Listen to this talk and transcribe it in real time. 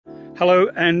Hello,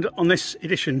 and on this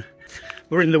edition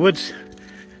we're in the woods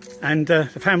and the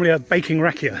family are baking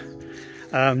Rakija.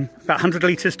 About 100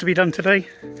 litres to be done today,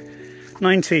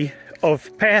 90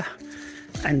 of pear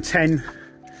and 10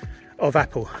 of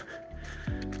apple.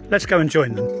 Let's go and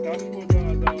join them.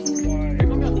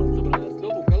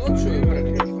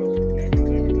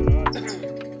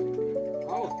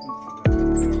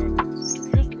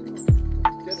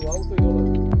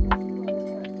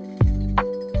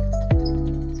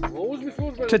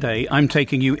 Today I'm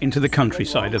taking you into the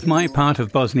countryside of my part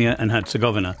of Bosnia and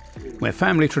Herzegovina, where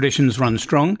family traditions run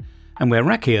strong and where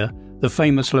Rakija, the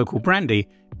famous local brandy,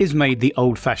 is made the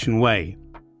old-fashioned way.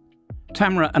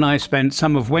 Tamara and I spent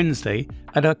some of Wednesday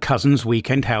at her cousin's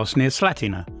weekend house near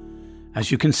Slatina.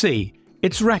 As you can see,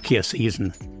 it's Rakija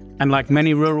season, and like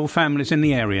many rural families in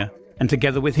the area, and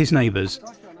together with his neighbours,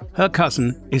 her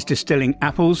cousin is distilling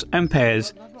apples and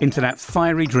pears into that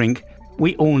fiery drink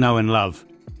we all know and love.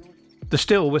 The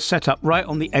still was set up right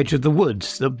on the edge of the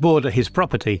woods that border his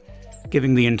property,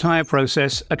 giving the entire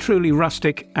process a truly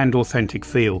rustic and authentic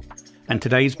feel. And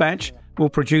today's batch will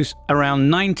produce around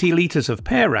 90 litres of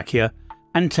pear Rakija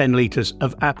and 10 litres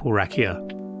of apple Rakija.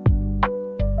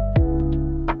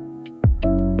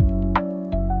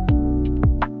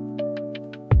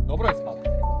 Dobro je spala.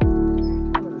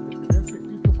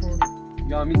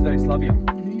 Ja mislim da je slabija.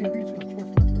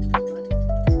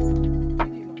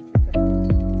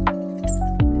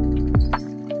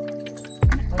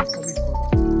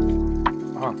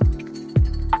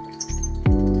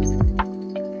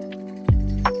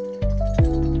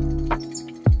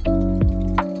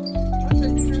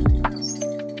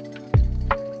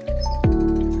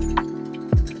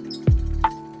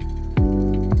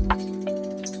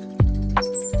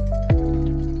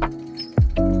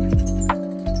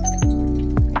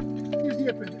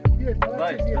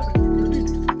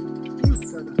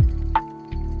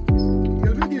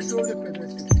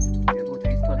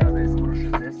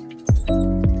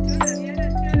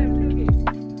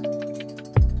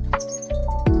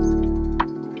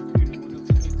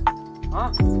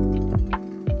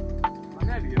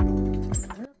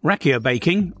 Rakija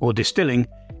baking, or distilling,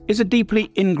 is a deeply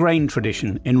ingrained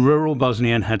tradition in rural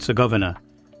Bosnia and Herzegovina.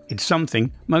 It's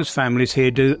something most families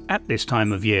here do at this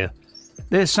time of year.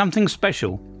 There's something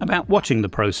special about watching the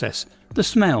process, the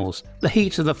smells, the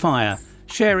heat of the fire,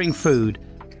 sharing food,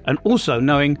 and also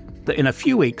knowing that in a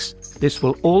few weeks this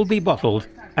will all be bottled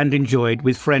and enjoyed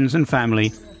with friends and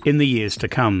family in the years to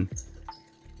come.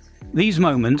 These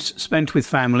moments spent with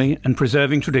family and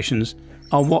preserving traditions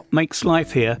are what makes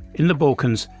life here in the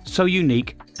Balkans so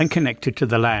unique and connected to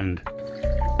the land.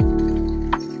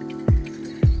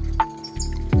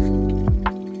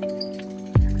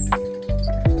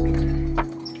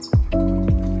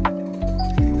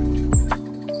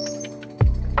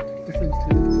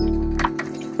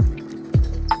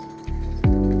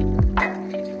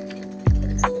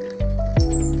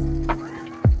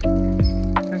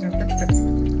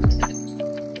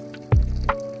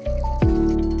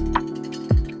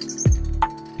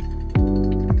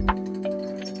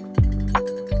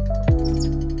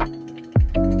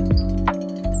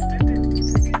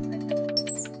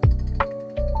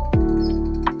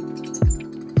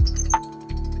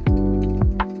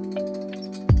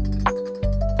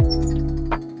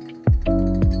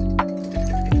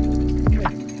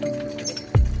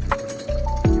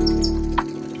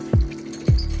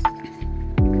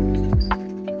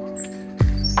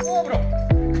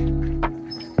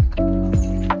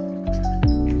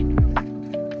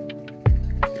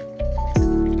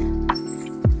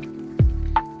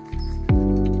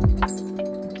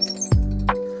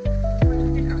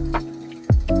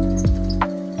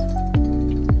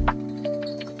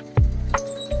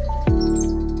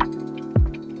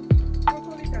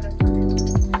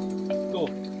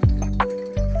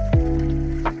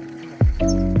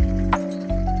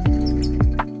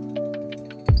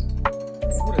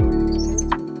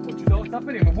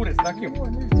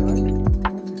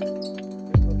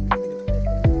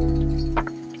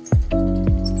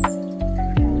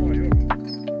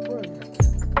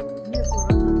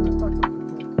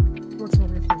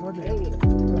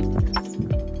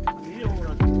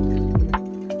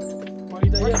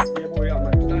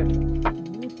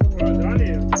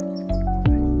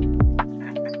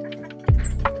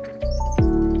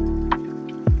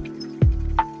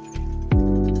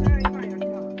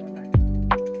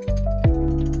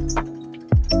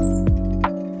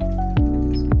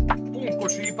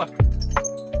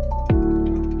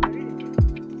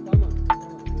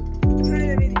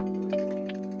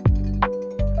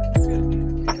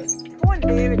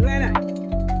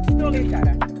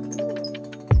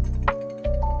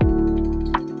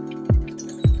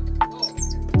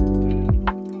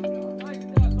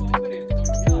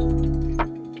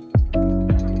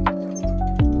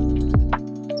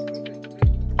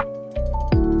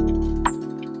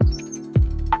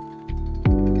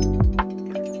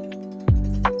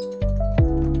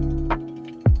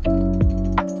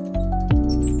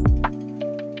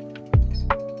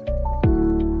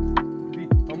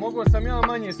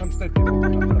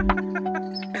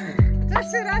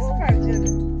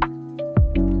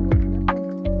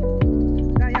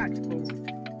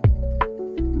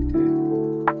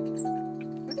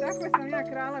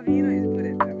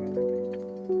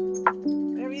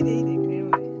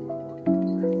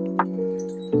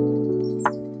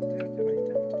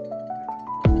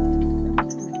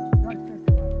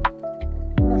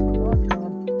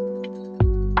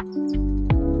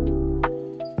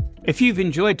 If you've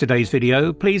enjoyed today's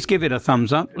video, please give it a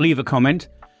thumbs up, leave a comment,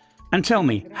 and tell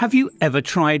me, have you ever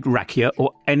tried Rakija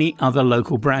or any other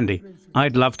local brandy?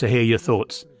 I'd love to hear your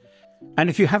thoughts. And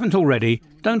if you haven't already,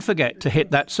 don't forget to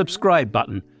hit that subscribe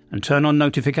button and turn on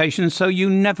notifications so you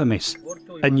never miss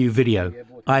a new video.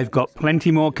 I've got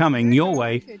plenty more coming your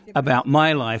way about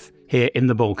my life here in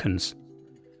the Balkans.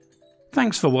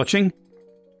 Thanks for watching.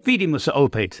 Vidimo se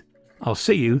opet. I'll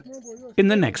see you in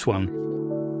the next one.